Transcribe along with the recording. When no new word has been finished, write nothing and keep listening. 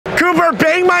Cooper,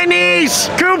 bang my knees!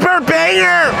 Cooper,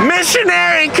 banger!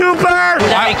 Missionary, Cooper! Do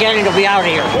that again and you'll be out of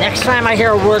here. Next time I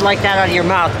hear a word like that out of your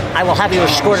mouth, I will have you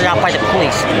escorted out by the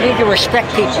police. You need to respect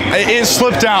people. It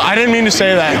slipped out. I didn't mean to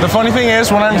say that. The funny thing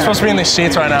is, when I'm supposed to be in these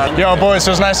seats right now. Yo, boys,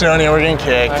 it was nice knowing you. We're getting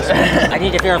kicked. I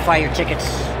need to verify your tickets.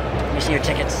 Let me see your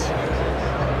tickets.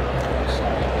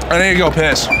 I need to go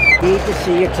piss. Need to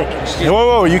see your tickets.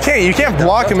 Whoa, you can't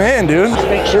block him in, dude. Just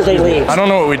make sure they leave. I don't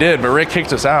know what we did, but Rick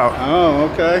kicked us out. Oh,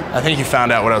 okay. I think he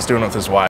found out what I was doing with his wife.